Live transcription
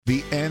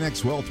The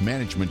Annex Wealth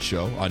Management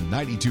Show on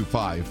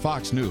 92.5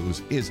 Fox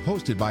News is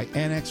hosted by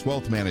Annex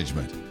Wealth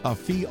Management, a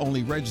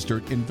fee-only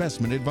registered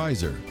investment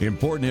advisor.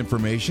 Important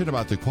information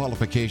about the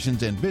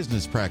qualifications and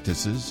business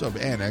practices of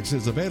Annex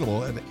is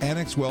available at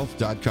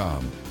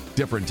annexwealth.com.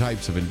 Different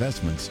types of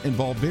investments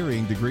involve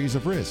varying degrees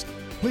of risk.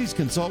 Please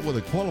consult with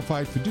a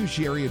qualified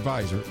fiduciary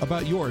advisor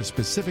about your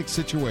specific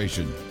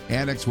situation.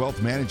 Annex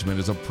Wealth Management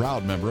is a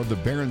proud member of the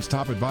Barron's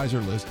Top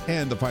Advisor List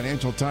and the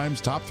Financial Times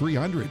Top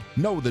 300.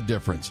 Know the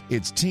difference.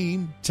 It's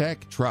Team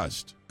Tech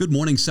Trust. Good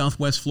morning,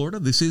 Southwest Florida.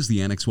 This is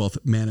the Annex Wealth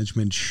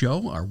Management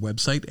Show. Our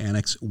website,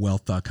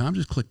 annexwealth.com.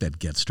 Just click that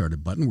Get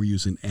Started button. We're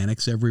using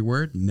Annex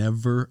everywhere.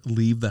 Never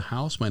leave the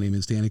house. My name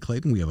is Danny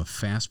Clayton. We have a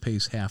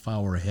fast-paced half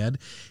hour ahead,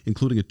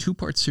 including a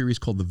two-part series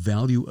called The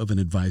Value of an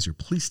Advisor.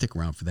 Please stick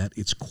around for that.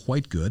 It's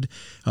quite good.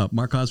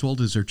 Mark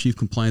Oswald is our Chief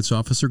Compliance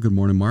Officer. Good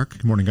morning, Mark.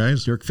 Good morning,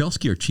 guys. Derek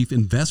Felske, our Chief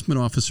Investment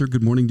Officer.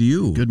 Good morning to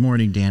you. Good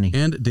morning, Danny.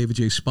 And David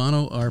J.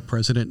 Spano, our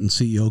President and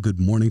CEO.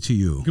 Good morning to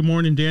you. Good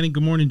morning, Danny.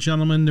 Good morning,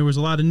 gentlemen. There was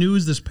a lot of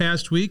news this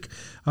past week.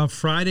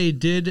 Friday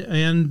did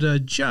end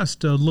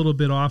just a little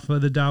bit off,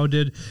 the Dow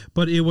did,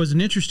 but it was an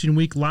interesting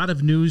week. A lot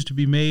of news to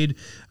be made.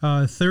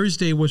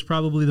 Thursday was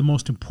probably the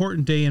most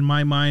important day in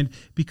my mind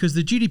because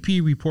the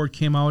GDP report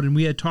came out, and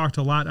we had talked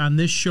a lot on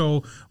this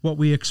show what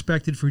we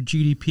expected for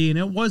GDP, and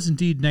it was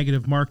indeed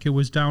negative, Mark. It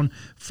was down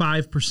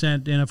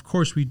 5%, and of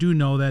course we do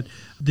know that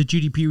the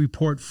GDP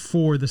report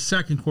for the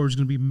second quarter is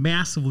going to be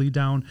massively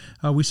down.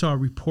 We saw a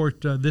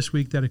report this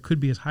week that it could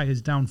be as high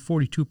as down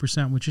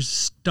 42%, which is a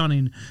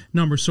stunning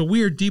number. So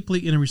we are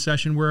deeply in a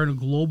recession. We're in a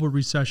global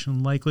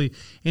recession likely.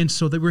 And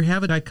so that we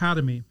have a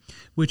dichotomy,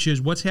 which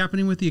is what's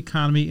happening with the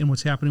economy and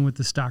what's happening with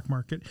the stock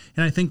market.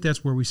 And I think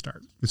that's where we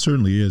start. It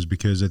certainly is,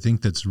 because I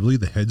think that's really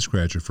the head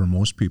scratcher for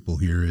most people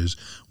here is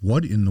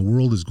what in the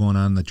world is going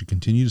on that you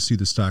continue to see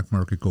the stock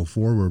market go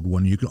forward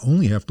when you can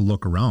only have to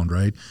look around,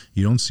 right?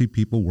 You don't see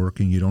people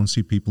working. You don't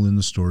see people in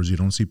the stores. You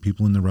don't see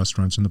people in the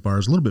restaurants and the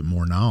bars, a little bit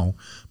more now.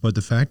 But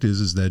the fact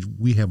is that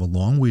we have a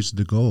long ways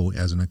to go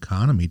as an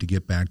economy to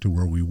get back to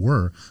where we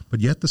were, but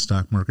yet the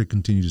stock market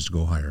continues to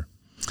go higher.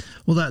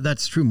 Well,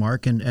 that's true,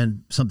 Mark,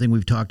 and something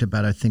we've talked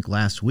about, I think,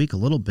 last week a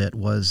little bit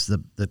was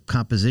the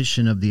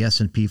composition of the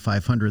S&P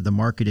 500, the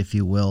market, if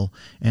you will,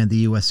 and the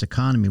U.S.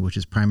 economy, which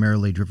is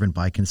primarily driven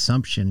by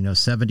consumption.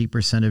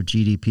 70% of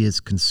GDP is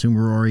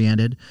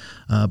consumer-oriented,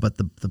 but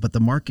the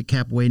market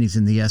cap weightings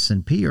in the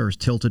S&P are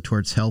tilted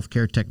towards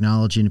healthcare,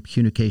 technology, and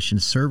communication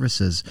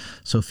services.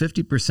 So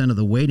 50% of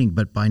the weighting,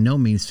 but by no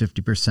means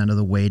 50% of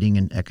the weighting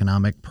in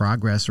economic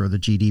progress or the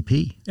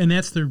GDP. And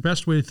that's the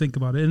best way to think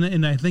about it.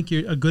 And I think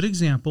a good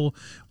example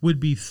would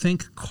be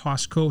think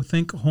Costco,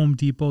 think Home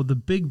Depot, the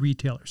big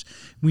retailers.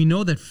 We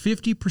know that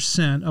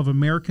 50% of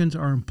Americans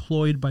are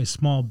employed by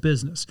small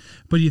business.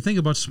 But you think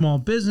about small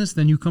business,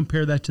 then you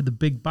compare that to the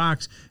big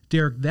box.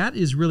 Derek, that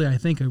is really, I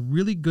think, a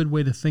really good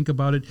way to think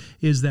about it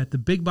is that the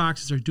big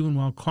boxes are doing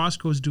well.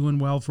 Costco's doing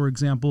well, for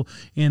example,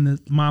 and the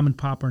mom and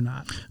pop are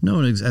not.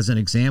 No, as an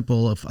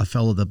example, a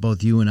fellow that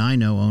both you and I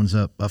know owns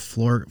a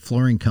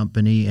flooring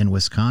company in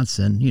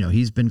Wisconsin.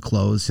 He's been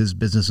closed. His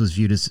business was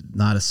viewed as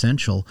not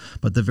essential,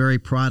 but the very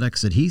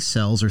products that he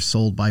sells are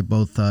sold by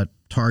both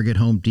Target,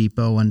 Home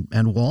Depot, and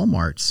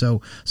Walmart.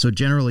 So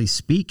generally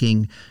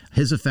speaking,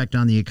 his effect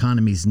on the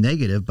economy is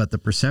negative, but the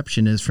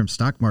perception is from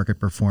stock market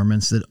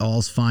performance that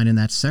all's fine in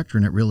that sector,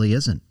 and it really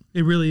isn't.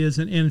 It really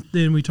isn't. And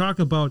then we talk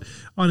about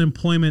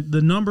unemployment.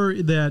 The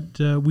number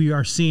that we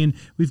are seeing,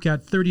 we've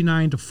got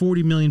 39 to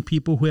 40 million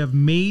people who have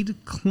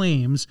made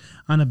claims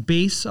on a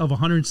base of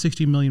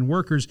 160 million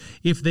workers.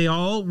 If they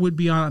all would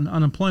be on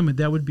unemployment,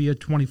 that would be a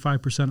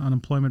 25%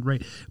 unemployment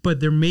rate. But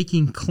they're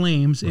making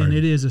claims, and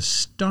it is a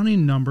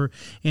stunning number.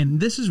 And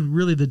this is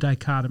really the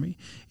dichotomy,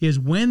 is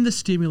when the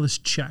stimulus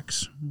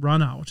checks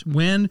run out,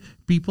 when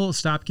people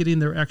stop getting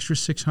their extra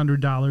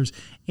 $600,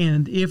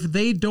 and if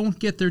they don't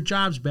get their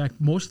jobs back,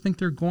 most think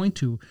they're going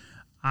to.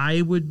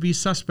 I would be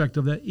suspect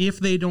of that. If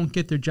they don't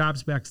get their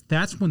jobs back,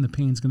 that's when the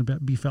pain's going to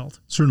be felt.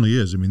 Certainly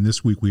is. I mean,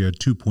 this week we had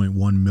 2.1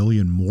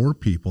 million more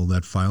people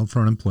that filed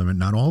for unemployment.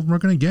 Not all of them are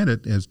going to get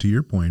it, as to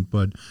your point,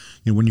 but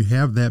when you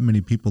have that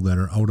many people that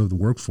are out of the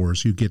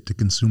workforce, you get to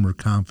consumer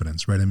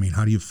confidence, right? I mean,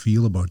 how do you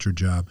feel about your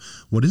job?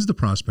 What is the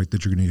prospect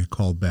that you're going to get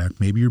called back?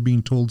 Maybe you're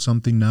being told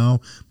something now,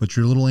 but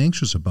you're a little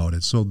anxious about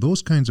it. So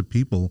those kinds of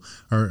people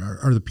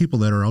are the people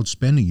that are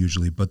outspending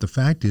usually. But the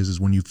fact is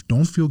when you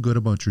don't feel good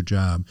about your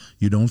job,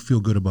 you don't feel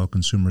good about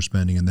consumer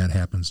spending, and that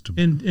happens to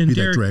be Derek,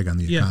 that drag on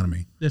the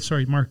economy. That's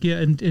right, Mark. Yeah,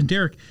 and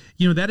Derek,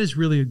 that is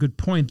really a good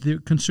point. The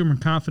consumer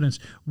confidence,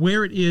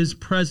 where it is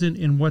present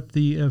and what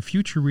the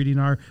future reading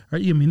are.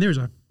 There's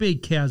a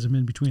big chasm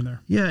in between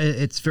there. Yeah,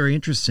 it's very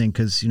interesting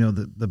because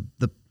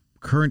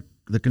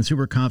the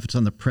consumer confidence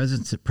on the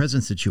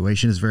present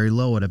situation is very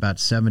low at about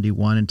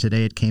 71, and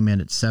today it came in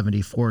at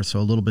 74, so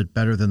a little bit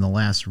better than the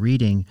last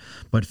reading.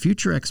 But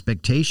future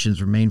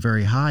expectations remain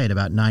very high at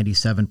about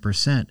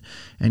 97%.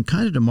 And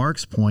kind of to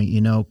Mark's point,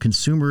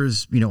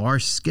 consumers, are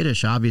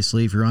skittish.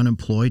 Obviously, if you're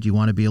unemployed, you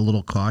want to be a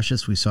little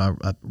cautious. We saw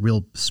a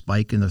real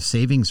spike in the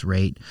savings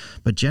rate.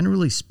 But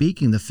generally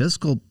speaking, the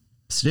fiscal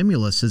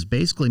stimulus has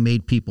basically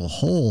made people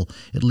whole,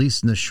 at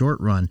least in the short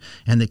run.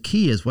 And the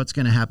key is what's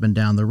going to happen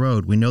down the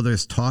road. We know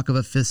there's talk of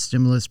a fifth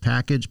stimulus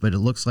package, but it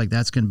looks like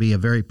that's going to be a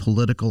very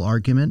political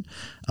argument,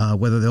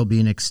 whether there'll be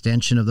an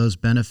extension of those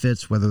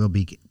benefits, whether there'll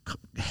be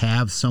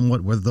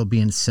whether there'll be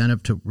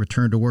incentive to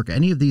return to work.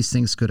 Any of these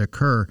things could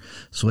occur.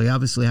 So we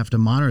obviously have to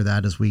monitor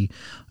that as we,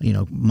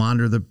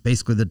 monitor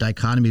the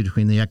dichotomy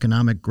between the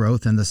economic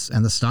growth and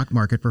the stock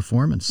market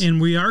performance. And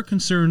we are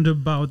concerned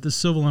about the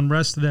civil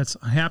unrest that's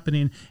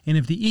happening. And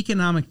if the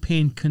economic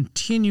pain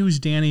continues,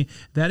 Danny,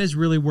 that is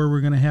really where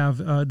we're going to have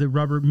the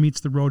rubber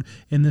meets the road.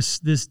 And this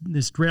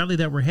rally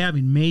that we're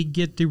having may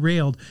get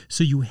derailed.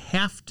 So you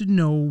have to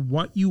know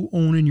what you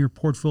own in your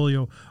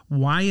portfolio,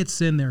 why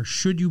it's in there,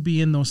 should you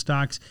be in those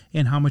stocks,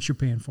 and how much you're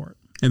paying for it.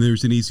 And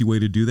there's an easy way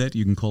to do that.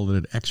 You can call it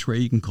an X-ray.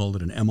 You can call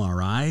it an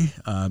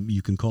MRI.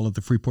 You can call it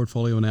the free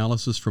portfolio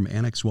analysis from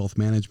Annex Wealth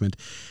Management.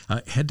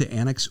 Head to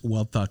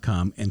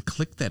annexwealth.com and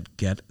click that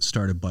Get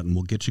Started button.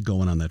 We'll get you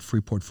going on that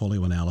free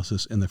portfolio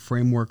analysis and the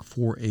framework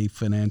for a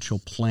financial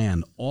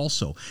plan.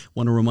 Also,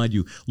 want to remind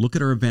you, look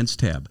at our events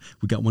tab.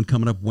 We got one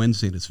coming up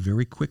Wednesday, and it's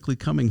very quickly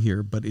coming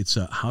here, but it's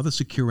How the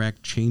Secure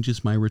Act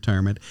Changes My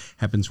Retirement.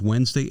 Happens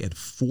Wednesday at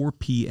 4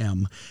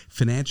 p.m.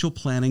 Financial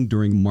planning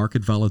during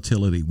market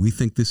volatility. We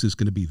think this is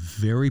going to be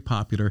very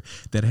popular.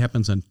 That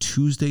happens on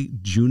Tuesday,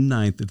 June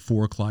 9th at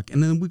 4 o'clock.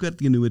 And then we've got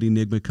the Annuity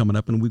Enigma coming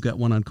up, and we've got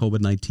one on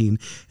COVID-19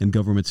 and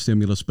government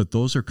stimulus, but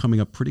those are coming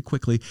up pretty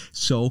quickly.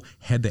 So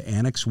head to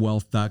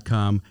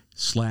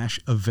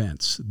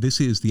annexwealth.com/events.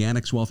 This is the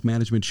Annex Wealth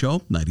Management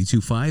Show,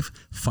 92.5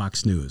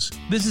 Fox News.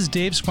 This is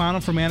Dave Spano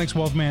from Annex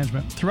Wealth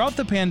Management. Throughout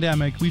the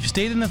pandemic, we've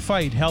stayed in the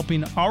fight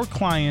helping our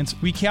clients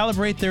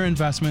recalibrate their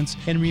investments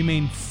and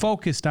remain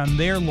focused on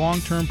their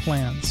long-term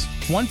plans.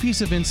 One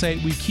piece of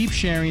insight we keep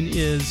sharing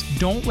is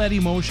don't let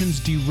emotions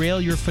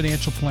derail your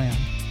financial plan.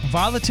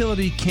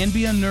 Volatility can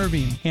be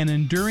unnerving, and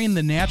enduring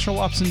the natural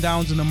ups and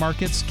downs in the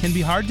markets can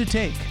be hard to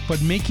take,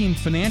 but making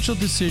financial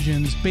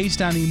decisions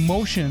based on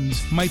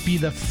emotions might be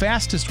the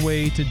fastest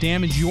way to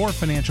damage your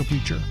financial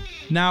future.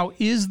 Now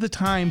is the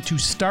time to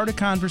start a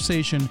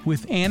conversation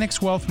with Annex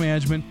Wealth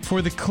Management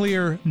for the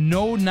clear,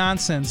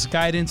 no-nonsense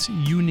guidance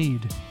you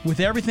need.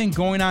 With everything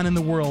going on in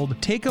the world,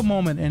 take a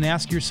moment and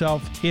ask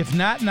yourself, if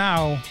not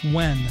now,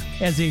 when?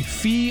 As a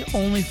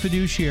fee-only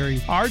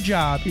fiduciary, our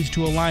job is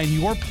to align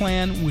your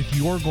plan with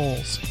your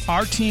goals.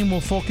 Our team will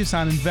focus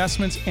on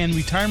investments and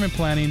retirement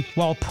planning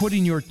while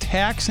putting your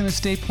tax and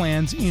estate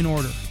plans in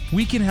order.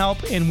 We can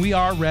help, and we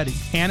are ready.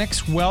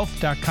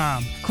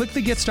 AnnexWealth.com. Click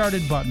the Get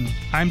Started button.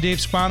 I'm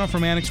Dave Spano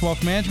from Annex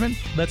Wealth Management.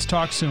 Let's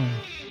talk soon.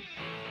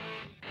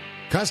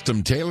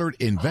 Custom-tailored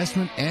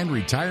investment and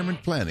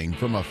retirement planning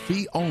from a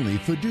fee-only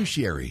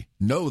fiduciary.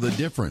 Know the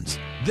difference.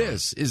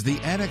 This is the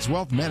Annex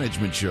Wealth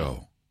Management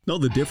Show. Know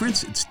the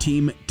difference? It's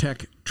Team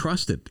Tech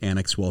Trust at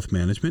Annex Wealth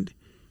Management.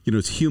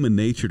 It's human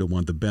nature to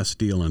want the best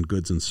deal on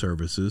goods and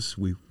services.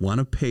 We want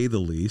to pay the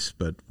least,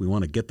 but we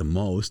want to get the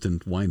most,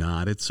 and why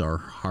not? It's our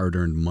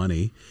hard-earned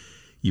money.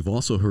 You've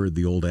also heard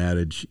the old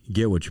adage,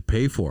 get what you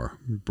pay for.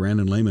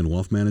 Brandon Lehman,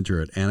 Wealth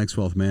Manager at Annex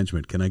Wealth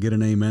Management. Can I get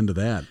an amen to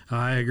that?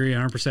 I agree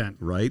 100%.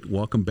 Right?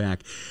 Welcome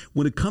back.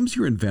 When it comes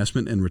to your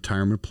investment and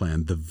retirement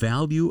plan, the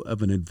value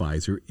of an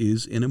advisor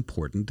is an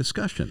important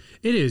discussion.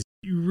 It is.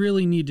 You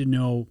really need to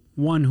know,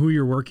 one, who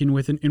you're working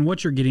with and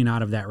what you're getting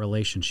out of that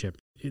relationship.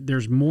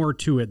 There's more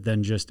to it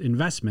than just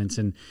investments,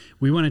 and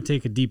we want to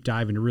take a deep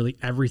dive into really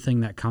everything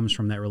that comes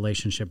from that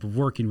relationship of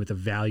working with a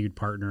valued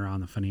partner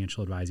on the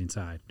financial advising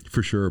side.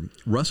 For sure.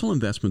 Russell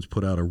Investments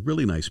put out a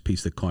really nice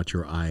piece that caught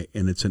your eye,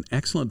 and it's an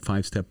excellent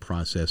 5-step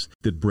process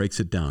that breaks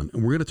it down,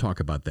 and we're going to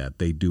talk about that.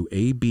 They do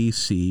A, B,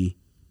 C,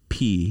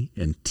 P,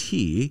 and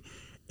T.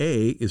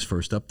 A is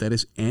first up. That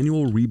is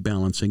annual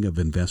rebalancing of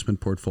investment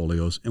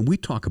portfolios. And we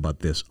talk about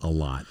this a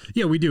lot.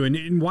 Yeah, we do.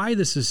 And why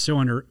this is so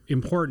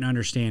important to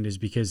understand is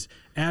because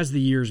as the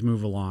years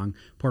move along,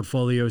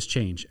 portfolios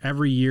change.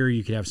 Every year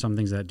you could have some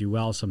things that do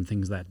well, some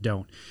things that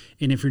don't.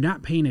 And if you're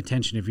not paying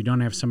attention, if you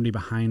don't have somebody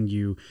behind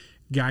you,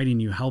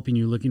 guiding you, helping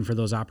you, looking for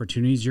those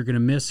opportunities, you're going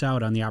to miss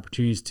out on the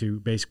opportunities to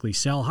basically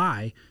sell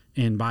high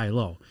and buy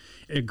low.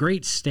 A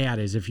great stat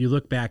is if you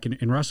look back,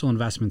 and Russell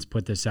Investments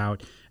put this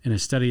out in a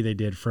study they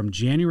did from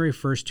January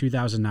 1st,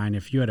 2009,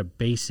 if you had a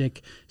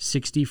basic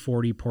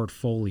 60-40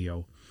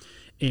 portfolio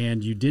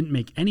and you didn't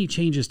make any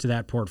changes to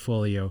that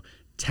portfolio,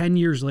 10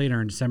 years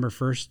later on December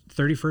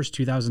 31st,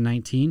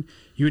 2019,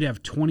 you would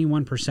have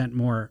 21%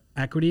 more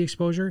equity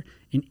exposure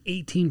and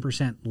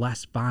 18%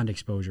 less bond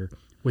exposure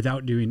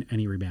without doing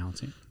any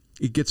rebalancing.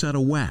 It gets out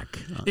of whack.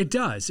 It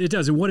does.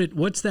 And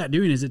what's that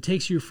doing is it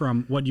takes you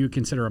from what you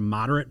consider a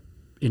moderate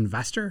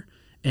investor,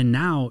 and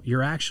now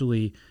you're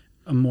actually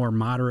a more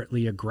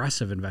moderately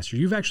aggressive investor.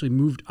 You've actually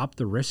moved up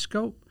the risk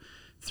scope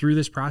through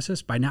this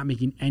process by not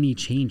making any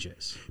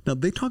changes. Now,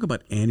 they talk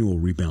about annual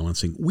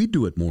rebalancing. We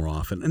do it more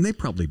often, and they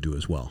probably do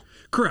as well.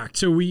 Correct.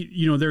 So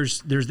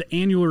there's the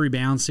annual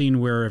rebalancing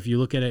where if you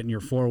look at it in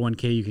your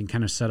 401k, you can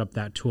kind of set up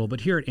that tool.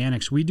 But here at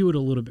Annex, we do it a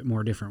little bit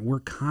more different.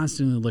 We're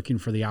constantly looking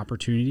for the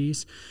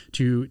opportunities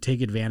to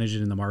take advantage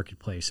in the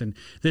marketplace. And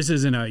this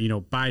isn't a,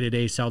 buy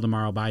today, sell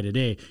tomorrow, buy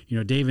today.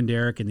 Dave and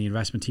Derek and the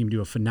investment team do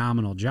a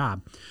phenomenal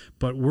job,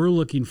 but we're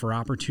looking for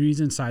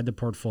opportunities inside the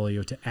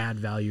portfolio to add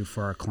value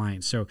for our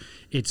clients. So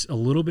it's a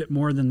little bit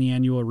more than the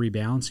annual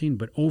rebalancing,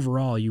 but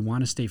overall you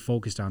want to stay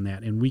focused on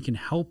that. And we can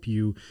help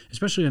you,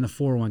 especially on the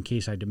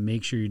 401k side, to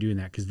make sure you're doing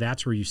that, because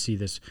that's where you see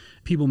this.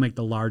 People make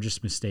the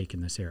largest mistake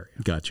in this area.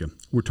 Gotcha.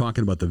 We're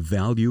talking about the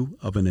value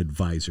of an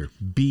advisor.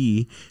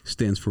 B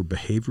stands for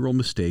behavioral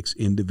mistakes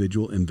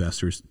individual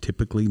investors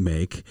typically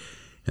make.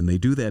 And they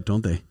do that,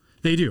 don't they?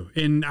 They do.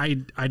 And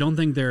I don't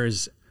think there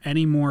is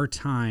any more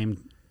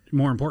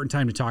important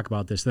time to talk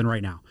about this than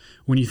right now.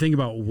 When you think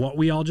about what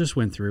we all just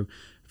went through,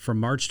 from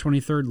March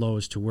 23rd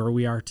lows to where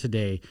we are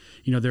today,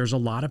 there's a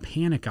lot of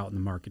panic out in the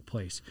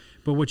marketplace.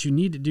 But what you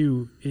need to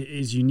do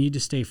is you need to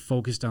stay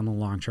focused on the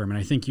long term. And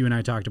I think you and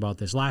I talked about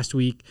this last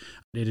week.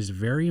 It is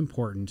very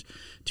important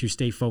to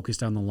stay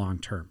focused on the long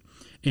term.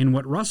 And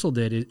what Russell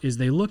did is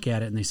they look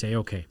at it and they say,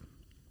 okay,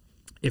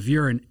 if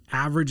you're an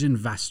average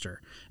investor,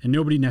 and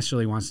nobody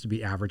necessarily wants to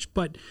be average,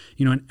 but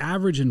an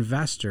average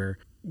investor,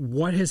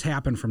 what has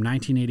happened from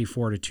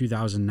 1984 to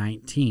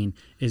 2019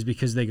 is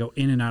because they go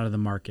in and out of the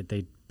market.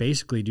 They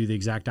basically do the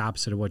exact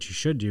opposite of what you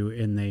should do,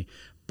 and they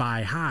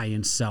buy high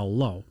and sell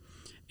low.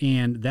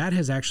 And that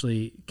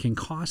can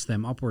cost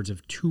them upwards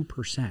of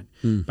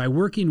 2%. By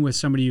working with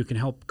somebody who can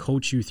help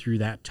coach you through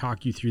that,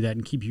 talk you through that,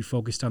 and keep you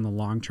focused on the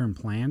long-term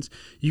plans,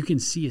 you can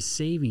see a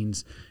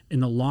savings in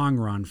the long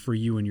run for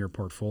you and your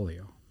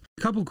portfolio.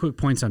 A couple quick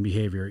points on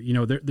behavior.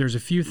 There's a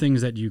few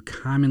things that you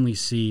commonly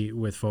see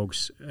with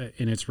folks,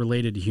 and it's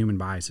related to human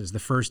biases. The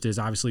first is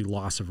obviously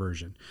loss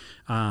aversion.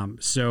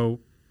 So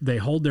they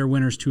hold their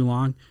winners too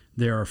long.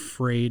 They're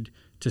afraid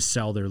to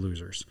sell their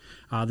losers.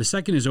 The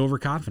second is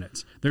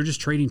overconfidence. They're just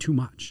trading too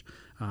much.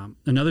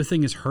 Another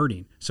thing is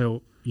herding.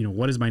 So,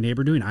 what is my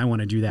neighbor doing? I want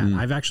to do that.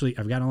 I've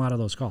gotten a lot of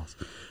those calls.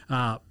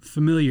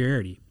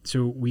 Familiarity.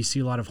 So we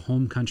see a lot of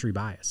home country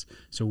bias.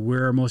 So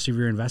where are most of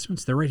your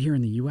investments? They're right here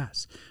in the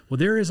U.S. Well,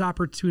 there is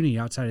opportunity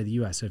outside of the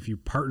U.S. If you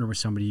partner with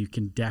somebody, you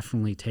can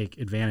definitely take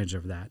advantage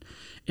of that.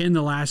 And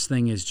the last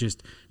thing is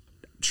just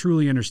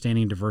truly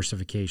understanding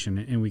diversification.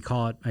 And we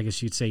call it, I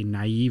guess you'd say,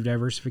 naive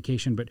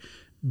diversification, but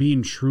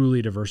being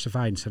truly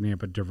diversified and setting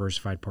up a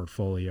diversified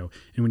portfolio.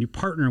 And when you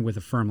partner with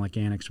a firm like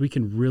Annex, we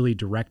can really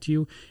direct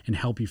you and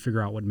help you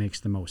figure out what makes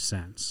the most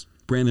sense.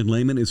 Brandon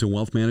Lehman is a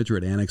wealth manager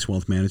at Annex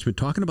Wealth Management,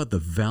 talking about the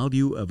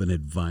value of an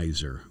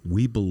advisor.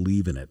 We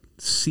believe in it.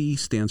 C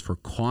stands for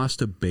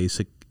cost of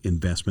basic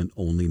investment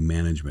only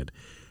management.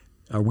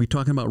 Are we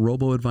talking about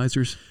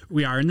robo-advisors?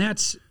 We are, and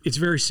it's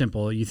very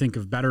simple. You think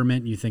of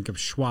Betterment, you think of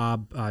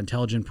Schwab,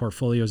 Intelligent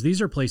Portfolios.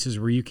 These are places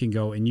where you can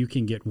go and you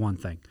can get one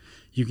thing.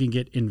 You can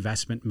get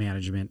investment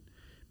management.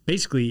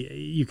 Basically,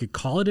 you could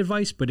call it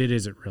advice, but it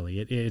isn't really.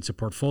 It's a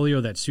portfolio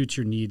that suits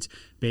your needs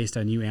based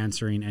on you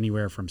answering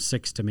anywhere from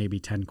 6 to maybe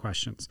 10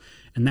 questions.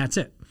 And that's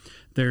it.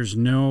 There's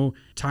no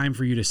time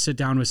for you to sit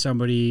down with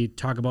somebody,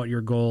 talk about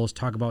your goals,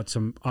 talk about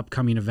some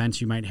upcoming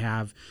events you might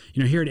have.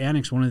 Here at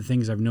Annex, one of the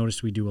things I've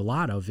noticed we do a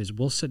lot of is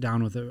we'll sit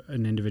down with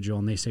an individual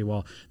and they say,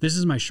 well, this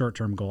is my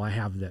short-term goal. I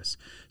have this.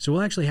 So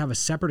we'll actually have a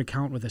separate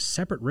account with a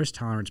separate risk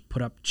tolerance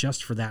put up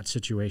just for that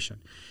situation.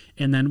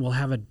 And then we'll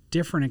have a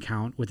different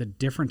account with a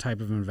different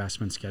type of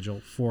investment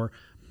schedule for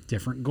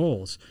different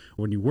goals.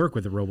 When you work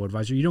with a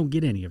robo-advisor, you don't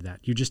get any of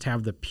that. You just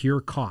have the pure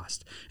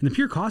cost. And the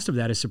pure cost of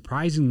that is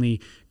surprisingly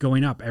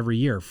going up every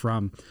year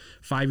from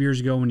 5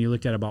 years ago when you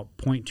looked at about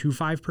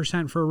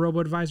 0.25% for a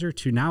robo-advisor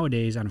to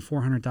nowadays on a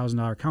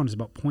 $400,000 account is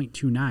about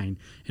 0.29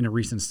 in a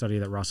recent study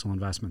that Russell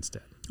Investments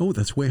did. Oh,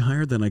 that's way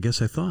higher than I guess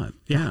I thought.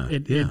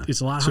 It's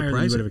a lot higher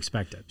than you would have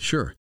expected.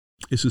 Sure.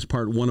 This is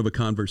part one of a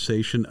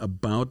conversation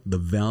about the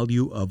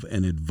value of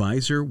an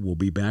advisor. We'll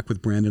be back with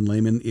Brandon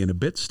Lehman in a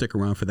bit. Stick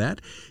around for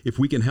that. If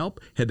we can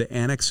help, head to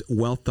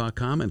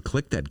annexwealth.com and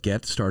click that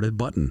Get Started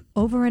button.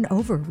 Over and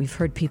over, we've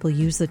heard people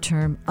use the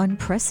term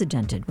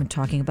unprecedented when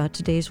talking about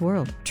today's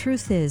world.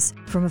 Truth is,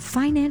 from a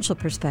financial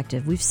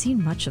perspective, we've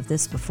seen much of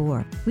this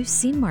before. We've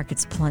seen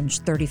markets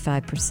plunge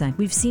 35%.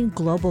 We've seen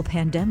global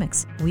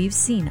pandemics. We've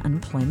seen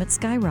unemployment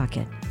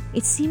skyrocket.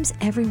 It seems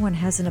everyone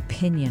has an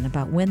opinion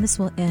about when this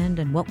will end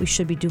and what we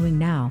should be doing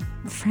now.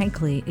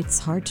 Frankly, it's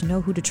hard to know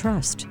who to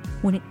trust.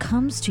 When it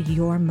comes to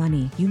your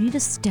money, you need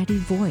a steady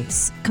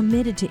voice,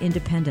 committed to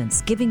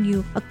independence, giving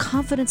you a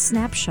confident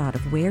snapshot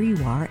of where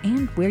you are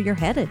and where you're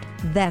headed.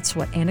 That's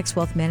what Annex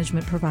Wealth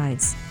Management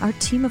provides. Our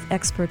team of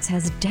experts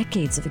has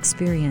decades of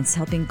experience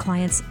helping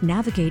clients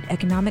navigate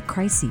economic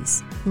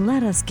crises.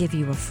 Let us give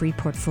you a free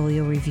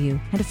portfolio review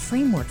and a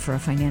framework for a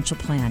financial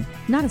plan.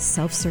 Not a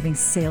self-serving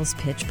sales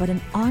pitch, but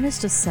an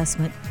honest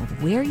assessment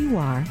of where you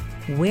are,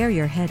 where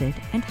you're headed,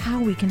 and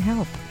how we can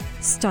help.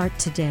 Start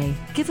today.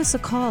 Give us a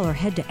call or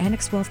head to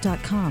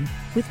annexwealth.com.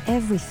 With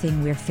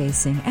everything we're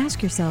facing,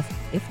 ask yourself,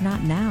 if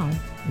not now,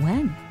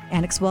 when?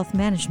 Annex Wealth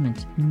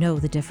Management. Know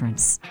the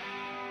difference.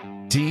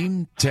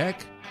 Team,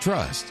 tech,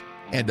 trust,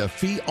 and a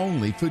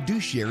fee-only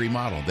fiduciary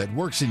model that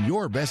works in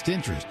your best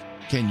interest.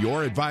 Can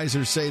your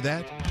advisors say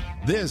that?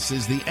 This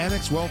is the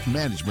Annex Wealth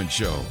Management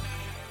Show.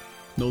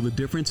 Know the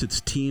difference?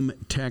 It's team,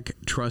 tech,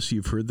 trust.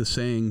 You've heard the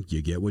saying,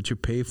 you get what you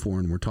pay for,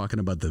 and we're talking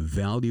about the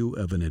value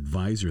of an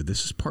advisor.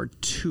 This is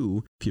part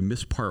 2. If you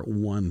missed part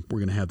 1, we're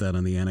going to have that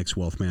on the Annex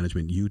Wealth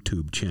Management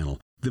YouTube channel.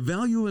 The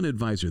value of an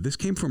advisor, this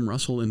came from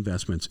Russell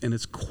Investments, and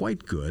it's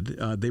quite good.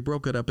 They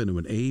broke it up into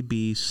an A,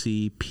 B,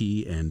 C,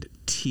 P, and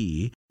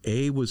T.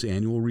 A was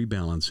annual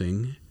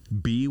rebalancing.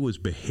 B was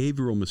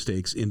behavioral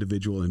mistakes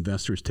individual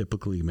investors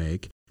typically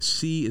make.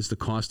 C is the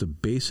cost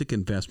of basic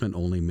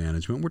investment-only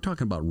management. We're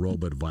talking about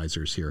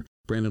robo-advisors here.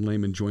 Brandon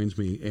Lehman joins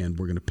me, and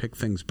we're going to pick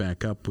things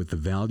back up with the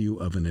value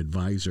of an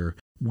advisor.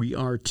 We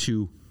are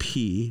to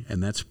P,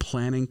 and that's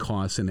planning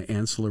costs and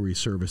ancillary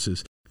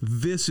services.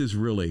 This is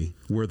really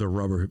where the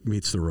rubber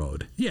meets the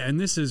road. Yeah, and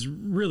this is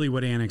really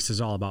what Annex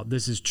is all about.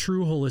 This is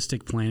true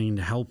holistic planning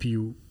to help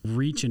you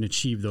reach and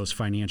achieve those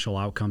financial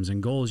outcomes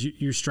and goals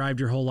you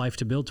strived your whole life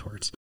to build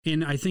towards.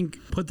 And I think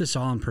put this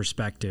all in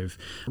perspective.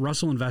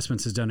 Russell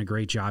Investments has done a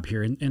great job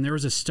here. And there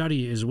was a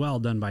study as well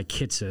done by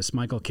Kitces,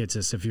 Michael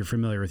Kitces, if you're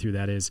familiar with who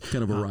that is.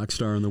 Kind of a rock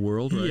star in the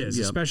world, right? He is,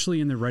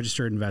 especially in the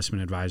registered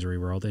investment advisory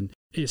world. And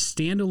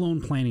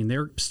standalone planning,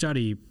 their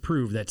study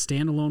proved that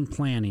standalone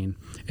planning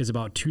is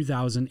about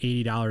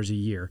 $2,080 a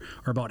year,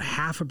 or about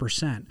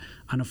 0.5%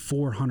 on a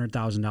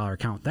 $400,000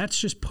 account. That's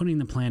just putting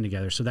the plan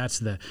together. So that's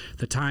the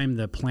time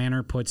the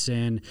planner puts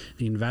in,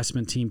 the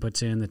investment team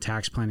puts in, the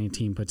tax planning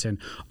team puts in.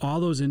 All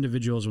those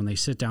individuals, when they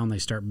sit down, they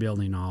start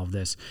building all of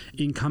this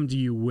and come to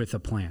you with a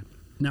plan.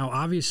 Now,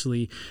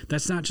 obviously,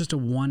 that's not just a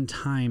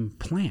one-time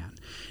plan.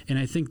 And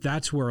I think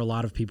that's where a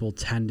lot of people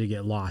tend to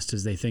get lost,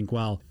 is they think,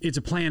 well, it's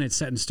a plan, it's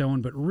set in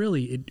stone, but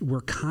really we're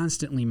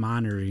constantly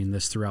monitoring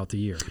this throughout the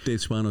year.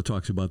 Dave Spano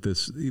talks about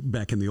this.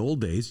 Back in the old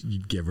days,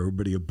 you'd give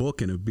everybody a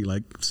book and it'd be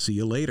like, see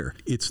you later.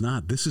 It's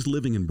not. This is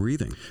living and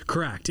breathing.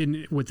 Correct.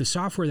 And with the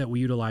software that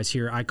we utilize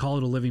here, I call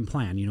it a living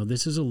plan. You know,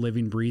 this is a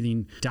living,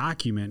 breathing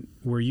document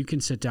where you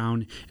can sit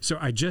down. So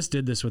I just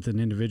did this with an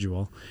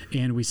individual,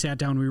 and we sat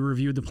down, we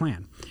reviewed the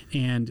plan.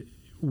 And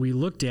we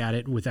looked at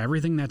it with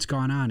everything that's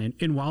gone on.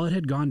 And while it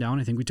had gone down,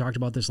 I think we talked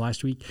about this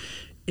last week,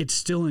 it's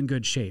still in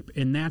good shape.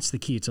 And that's the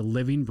key. It's a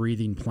living,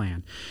 breathing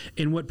plan.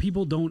 And what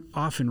people don't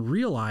often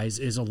realize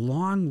is,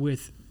 along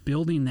with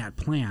building that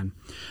plan,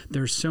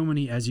 there's so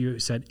many, as you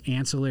said,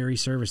 ancillary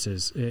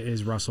services,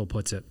 as Russell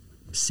puts it.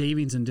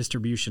 Savings and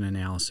distribution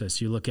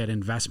analysis. You look at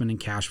investment and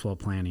cash flow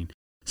planning.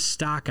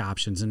 Stock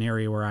options, an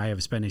area where I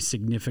have spent a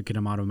significant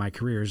amount of my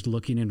career, is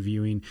looking and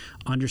viewing,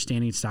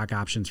 understanding stock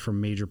options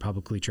from major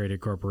publicly traded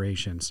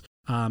corporations.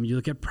 You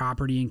look at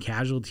property and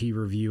casualty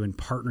review and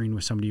partnering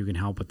with somebody who can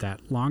help with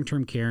that.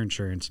 Long-term care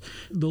insurance.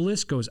 The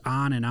list goes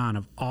on and on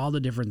of all the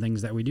different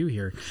things that we do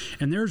here.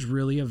 And there's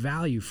really a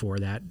value for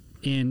that.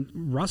 And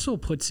Russell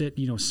puts it,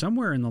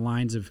 somewhere in the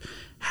lines of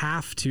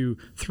 0.5 to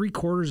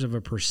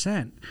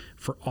 0.75%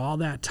 for all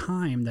that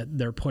time that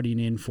they're putting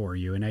in for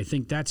you. And I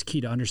think that's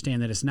key to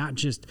understand, that it's not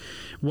just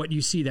what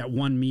you see, that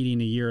one meeting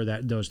a year,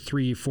 that those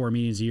 3-4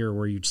 meetings a year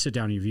where you sit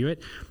down and you view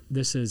it.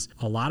 This is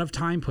a lot of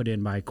time put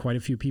in by quite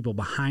a few people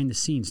behind the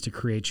scenes to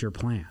create your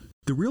plan.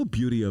 The real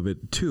beauty of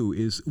it, too,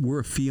 is we're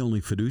a fee-only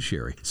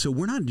fiduciary. So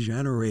we're not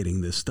generating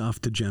this stuff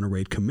to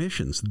generate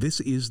commissions. This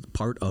is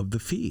part of the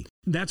fee.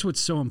 That's what's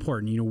so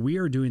important. We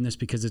are doing this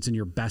because it's in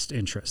your best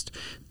interest.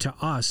 To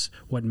us,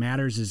 what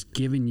matters is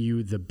giving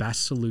you the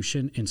best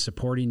solution and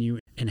supporting you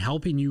and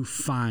helping you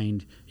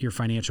find your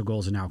financial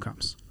goals and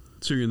outcomes.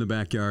 So you're in the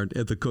backyard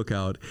at the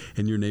cookout,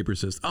 and your neighbor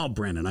says, "Oh,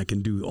 Brandon, I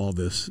can do all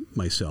this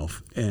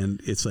myself."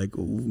 And it's like,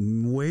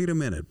 wait a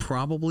minute,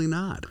 probably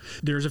not.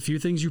 There's a few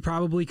things you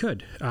probably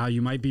could.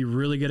 You might be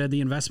really good at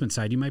the investment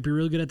side. You might be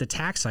really good at the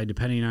tax side,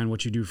 depending on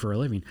what you do for a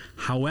living.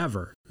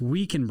 However,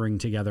 we can bring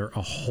together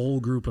a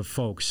whole group of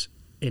folks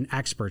and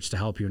experts to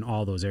help you in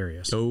all those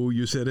areas. Oh,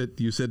 you said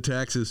it. You said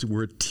taxes.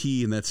 We're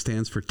T, and that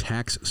stands for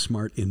tax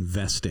smart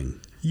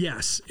investing.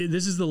 Yes.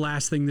 This is the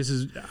last thing. This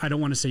is, I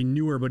don't want to say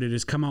newer, but it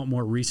has come out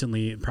more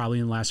recently, probably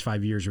in the last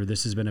 5 years, where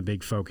this has been a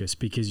big focus,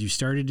 because you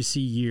started to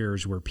see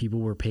years where people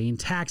were paying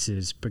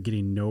taxes but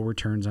getting no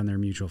returns on their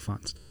mutual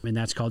funds. And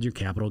that's called your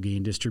capital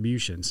gain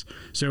distributions.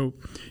 So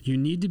you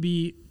need to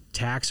be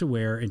tax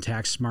aware and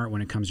tax smart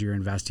when it comes to your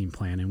investing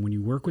plan. And when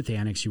you work with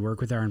Annex, you work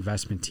with our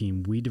investment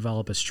team, we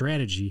develop a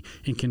strategy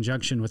in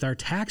conjunction with our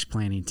tax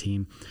planning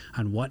team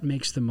on what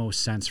makes the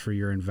most sense for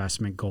your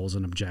investment goals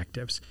and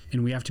objectives.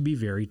 And we have to be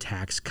very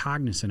tax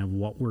cognizant of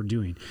what we're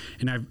doing.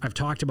 And I've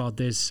talked about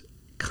this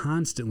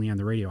constantly on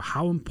the radio,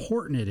 how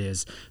important it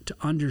is to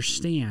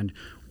understand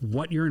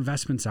what your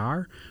investments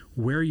are,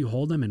 where you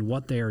hold them, and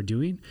what they are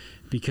doing.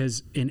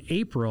 Because in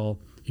April,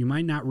 you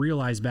might not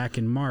realize back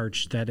in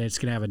March that it's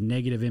going to have a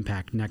negative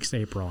impact next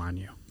April on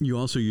you. You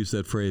also use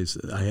that phrase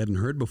I hadn't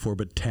heard before,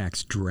 but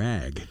tax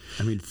drag.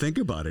 I mean, think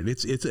about it.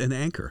 It's an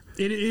anchor.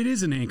 It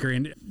is an anchor.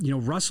 And,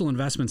 Russell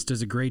Investments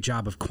does a great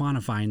job of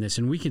quantifying this.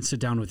 And we can sit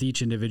down with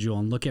each individual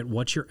and look at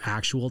what your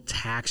actual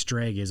tax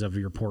drag is of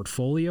your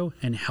portfolio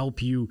and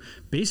help you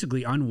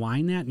basically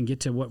unwind that and get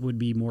to what would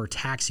be more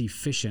tax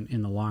efficient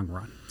in the long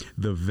run.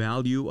 The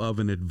value of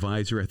an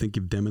advisor, I think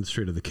you've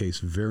demonstrated the case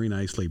very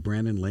nicely.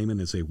 Brandon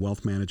Lehman is a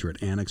wealth manager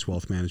at Annex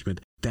Wealth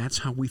Management. That's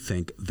how we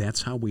think.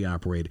 That's how we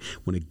operate.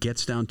 When it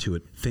gets down to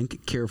it,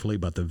 think carefully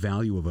about the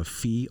value of a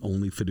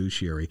fee-only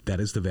fiduciary. That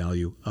is the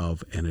value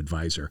of an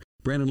advisor.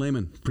 Brandon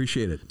Lehman,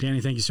 appreciate it.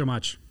 Danny, thank you so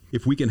much.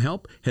 If we can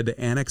help, head to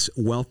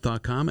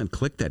annexwealth.com and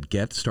click that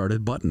Get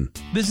Started button.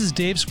 This is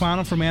Dave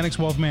Spano from Annex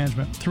Wealth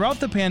Management. Throughout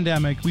the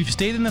pandemic, we've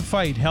stayed in the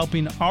fight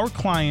helping our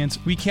clients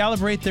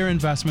recalibrate their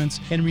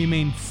investments and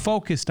remain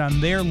focused on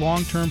their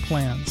long-term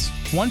plans.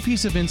 One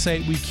piece of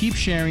insight we keep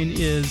sharing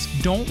is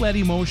don't let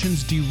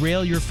emotions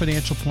derail your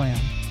financial plan.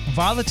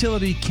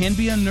 Volatility can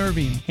be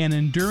unnerving, and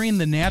enduring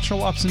the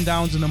natural ups and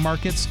downs in the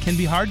markets can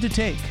be hard to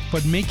take,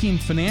 but making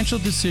financial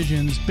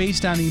decisions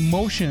based on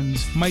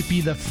emotions might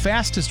be the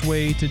fastest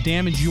way to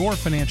damage your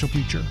financial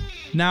future.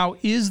 Now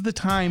is the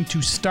time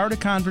to start a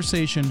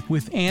conversation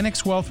with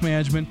Annex Wealth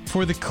Management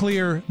for the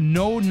clear,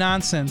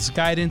 no-nonsense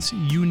guidance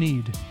you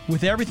need.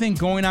 With everything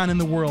going on in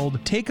the world,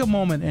 take a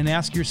moment and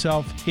ask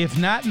yourself, if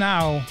not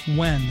now,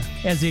 when?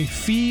 As a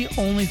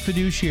fee-only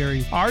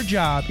fiduciary, our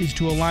job is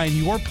to align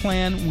your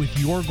plan with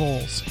your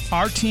goals.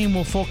 Our team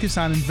will focus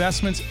on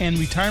investments and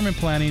retirement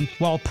planning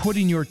while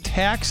putting your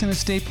tax and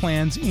estate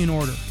plans in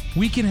order.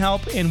 We can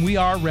help, and we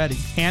are ready.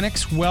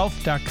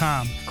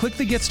 AnnexWealth.com. Click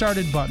the Get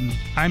Started button.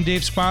 I'm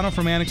Dave Spano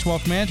from Annex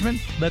Wealth Management.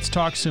 Let's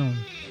talk soon.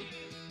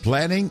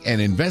 Planning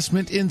and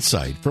investment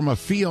insight from a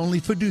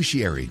fee-only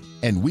fiduciary,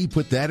 and we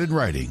put that in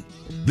writing.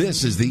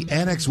 This is the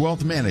Annex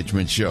Wealth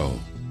Management Show.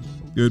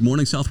 Good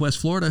morning, Southwest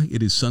Florida.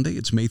 It is Sunday.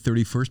 It's May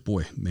 31st.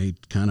 Boy, May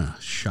kind of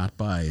shot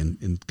by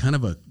in kind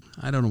of a,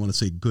 I don't want to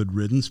say good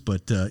riddance,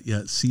 but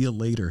yeah, see you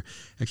later.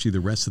 Actually,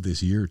 the rest of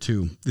this year,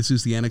 too. This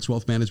is the Annex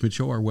Wealth Management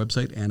Show, our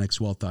website,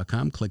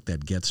 annexwealth.com. Click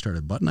that Get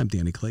Started button. I'm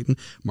Danny Clayton.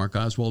 Mark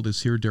Oswald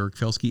is here, Derek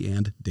Felske,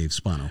 and Dave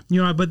Spano.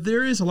 But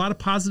there is a lot of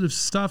positive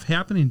stuff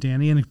happening,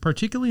 Danny, and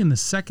particularly in the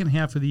second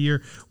half of the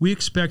year, we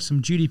expect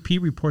some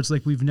GDP reports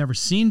like we've never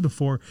seen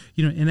before,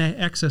 in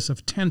excess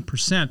of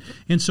 10%.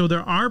 And so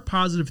there are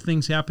positive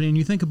things happening.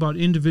 You think about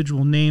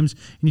individual names,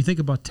 and you think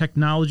about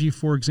technology,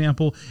 for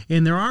example,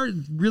 and there are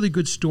really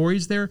good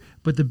stories there,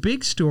 but the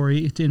big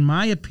story, in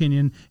my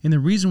opinion, and the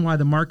reason why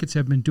the markets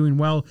have been doing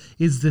well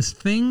is this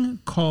thing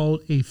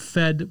called a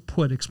Fed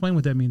put. Explain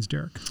what that means,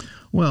 Derek.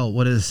 Well,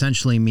 what it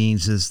essentially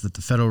means is that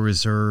the Federal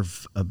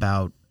Reserve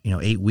about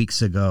 8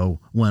 weeks ago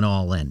went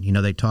all in.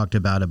 They talked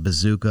about a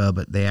bazooka,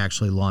 but they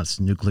actually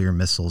launched nuclear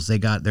missiles. They're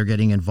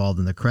getting involved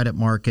in the credit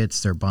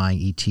markets. They're buying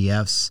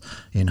ETFs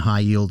in high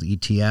yield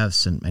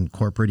ETFs and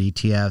corporate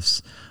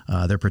ETFs.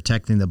 They're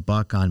protecting the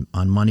buck on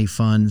money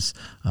funds.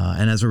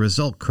 And as a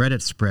result,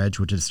 credit spreads,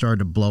 which had started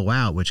to blow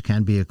out, which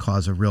can be a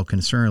cause of real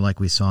concern like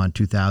we saw in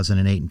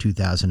 2008 and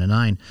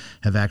 2009,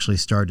 have actually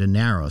started to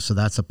narrow. So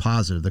that's a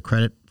positive.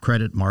 The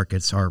credit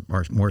markets are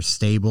more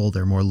stable,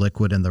 they're more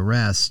liquid and the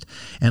rest.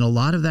 And a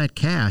lot of that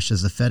cash,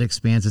 as the Fed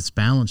expands its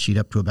balance sheet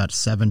up to about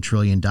 $7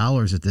 trillion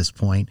at this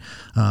point,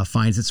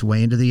 finds its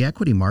way into the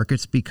equity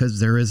markets because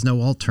there is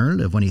no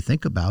alternative when you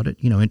think about it.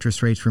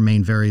 Interest rates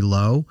remain very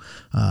low.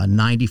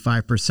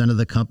 95% of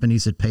the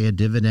companies that pay a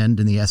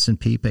dividend in the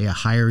S&P pay a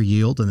higher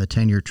yield than the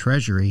 10-year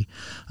Treasury.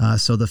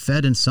 So the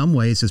Fed in some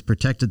ways has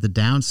protected the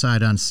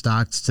downside on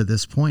stocks to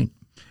this point.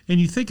 And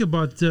you think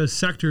about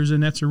sectors,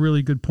 and that's a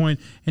really good point.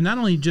 And not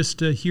only just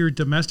here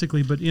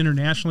domestically, but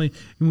internationally.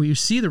 And we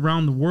see it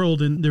around the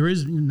world, and there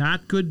is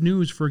not good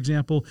news, for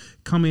example,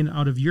 coming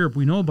out of Europe.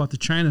 We know about the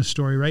China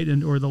story, right,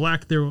 or the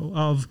lack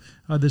thereof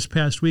this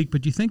past week.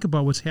 But you think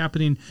about what's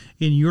happening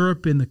in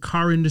Europe in the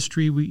car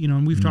industry.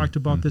 And we've talked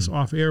about this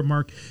off air,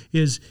 Mark,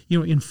 is,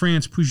 in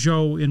France,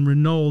 Peugeot and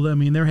Renault,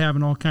 they're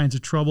having all kinds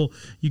of trouble.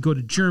 You go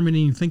to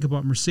Germany and think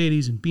about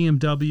Mercedes and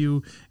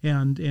BMW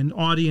and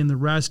Audi and the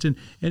rest, and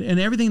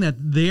everything that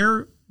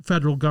their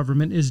federal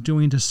government is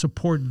doing to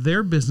support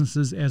their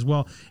businesses as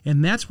well.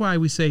 And that's why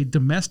we say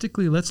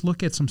domestically, let's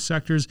look at some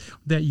sectors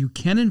that you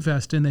can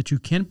invest in, that you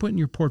can put in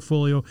your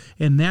portfolio.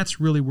 And that's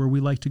really where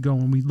we like to go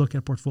when we look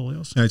at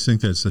portfolios. I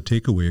think that's the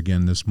takeaway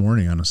again this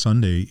morning on a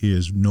Sunday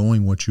is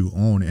knowing what you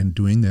own and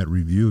doing that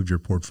review of your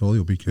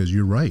portfolio, because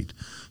you're right.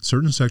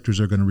 Certain sectors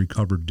are going to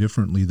recover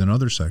differently than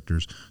other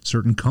sectors.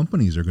 Certain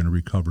companies are going to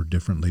recover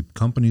differently.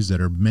 Companies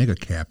that are mega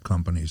cap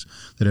companies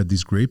that have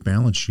these great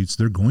balance sheets,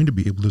 they're going to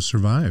be able to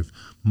survive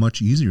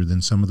much easier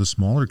than some of the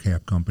smaller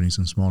cap companies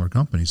and smaller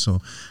companies. So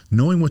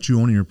knowing what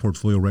you own in your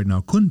portfolio right now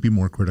couldn't be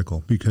more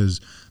critical,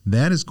 because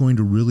that is going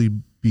to really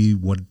be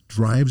what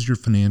drives your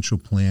financial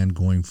plan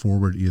going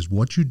forward. Is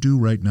what you do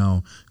right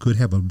now could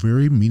have a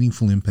very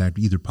meaningful impact,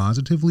 either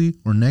positively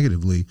or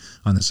negatively,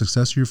 on the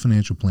success of your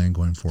financial plan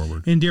going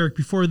forward. And Derek,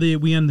 before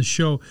we end the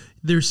show,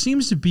 there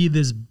seems to be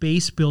this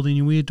base building,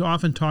 and we had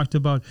often talked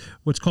about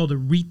what's called a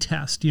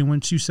retest.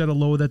 Once you set a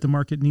low that the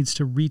market needs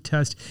to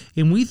retest,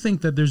 and we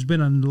think that there's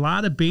been a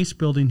lot of base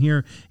building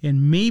here,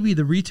 and maybe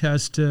the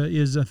retest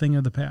is a thing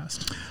of the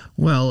past.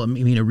 Well, I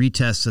mean, a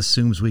retest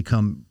assumes we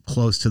come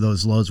close to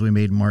those lows we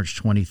made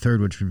March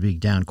 23rd, which would be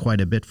down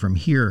quite a bit from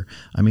here.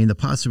 I mean, the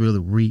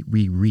possibility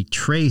we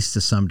retrace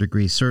to some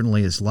degree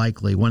certainly is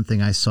likely. One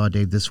thing I saw,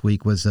 Dave, this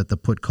week was that the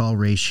put-call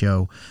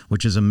ratio,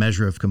 which is a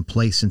measure of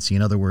complacency.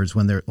 In other words,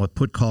 when a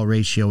put-call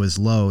ratio is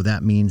low,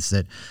 that means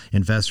that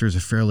investors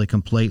are fairly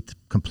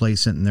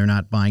complacent and they're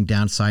not buying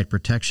downside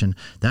protection.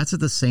 That's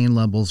at the same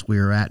levels we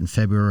were at in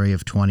February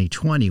of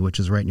 2020, which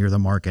is right near the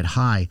market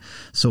high.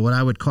 So what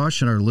I would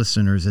caution our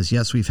listeners is,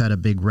 yes, we've had a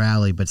big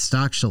rally, but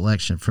stock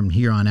selection from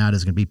here on out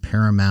is going to be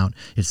paramount.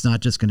 It's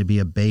not just going to be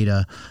a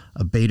beta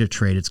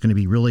trade. It's going to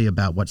be really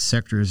about what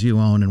sectors you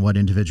own and what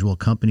individual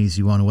companies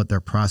you own and what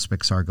their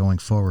prospects are going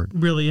forward.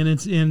 Really, and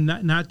it's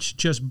not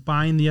just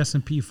buying the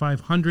S&P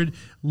 500,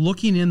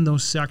 looking in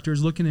those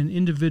sectors, looking in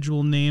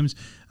individual names.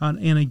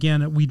 And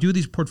again, we do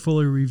these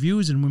portfolio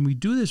reviews, and when we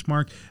do this,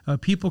 Mark,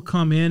 people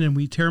come in and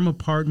we tear them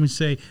apart and we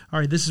say, all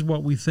right, this is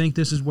what we think,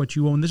 this is what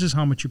you own, this is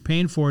how much you're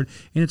paying for it.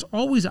 And it's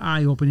always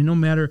eye-opening, no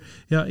matter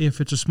if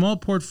it's a small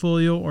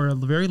portfolio or a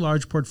very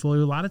large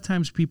portfolio. A lot of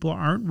times people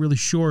aren't really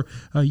sure.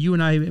 You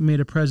and I made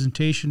a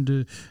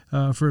presentation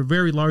for a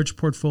very large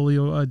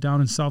portfolio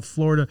down in South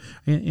Florida,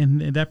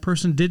 and that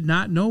person did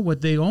not know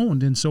what they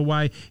owned. And so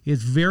why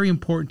it's very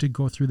important to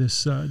go through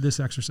this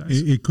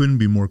exercise. It couldn't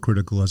be more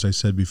critical, as I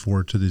said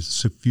before, to the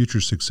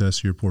future success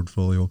of your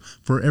portfolio.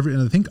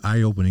 And I think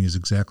eye-opening is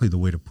exactly the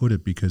way to put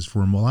it, because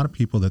for a lot of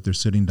people that they're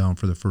sitting down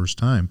for the first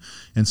time,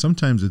 and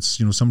sometimes it's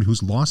somebody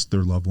who's lost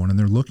their loved one and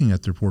they're looking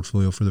at their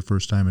portfolio for the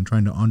first time and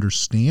trying to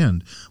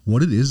understand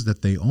what it is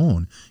that they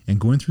own and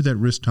going through that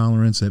risk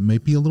tolerance that may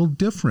be a little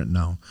different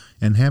now.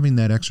 And having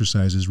that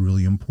exercise is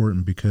really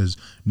important, because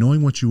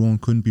knowing what you own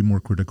couldn't be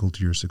more critical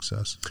to your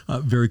success.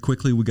 Very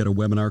quickly, we got a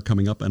webinar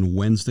coming up on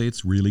Wednesday.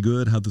 It's really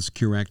good. How the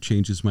Secure Act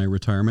changes my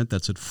retirement.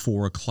 That's at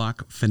 4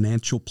 o'clock.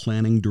 Financial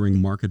planning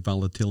during market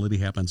volatility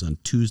happens on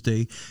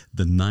Tuesday,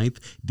 the 9th.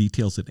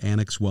 Details at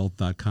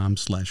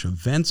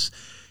annexwealth.com/events.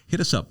 Hit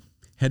us up.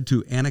 Head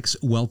to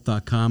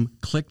annexwealth.com.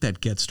 Click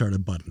that Get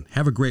Started button.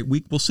 Have a great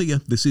week. We'll see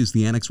you. This is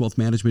the Annex Wealth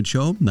Management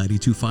Show,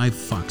 92.5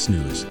 Fox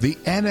News. The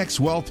Annex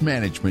Wealth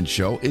Management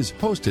Show is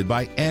hosted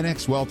by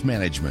Annex Wealth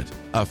Management,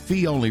 a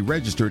fee-only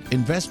registered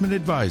investment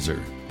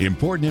advisor.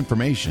 Important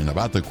information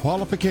about the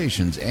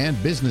qualifications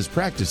and business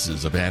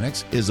practices of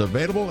Annex is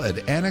available at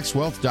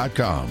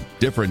annexwealth.com.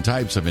 Different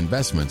types of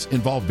investments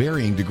involve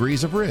varying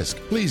degrees of risk.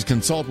 Please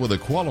consult with a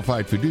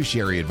qualified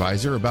fiduciary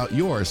advisor about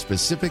your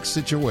specific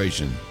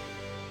situation.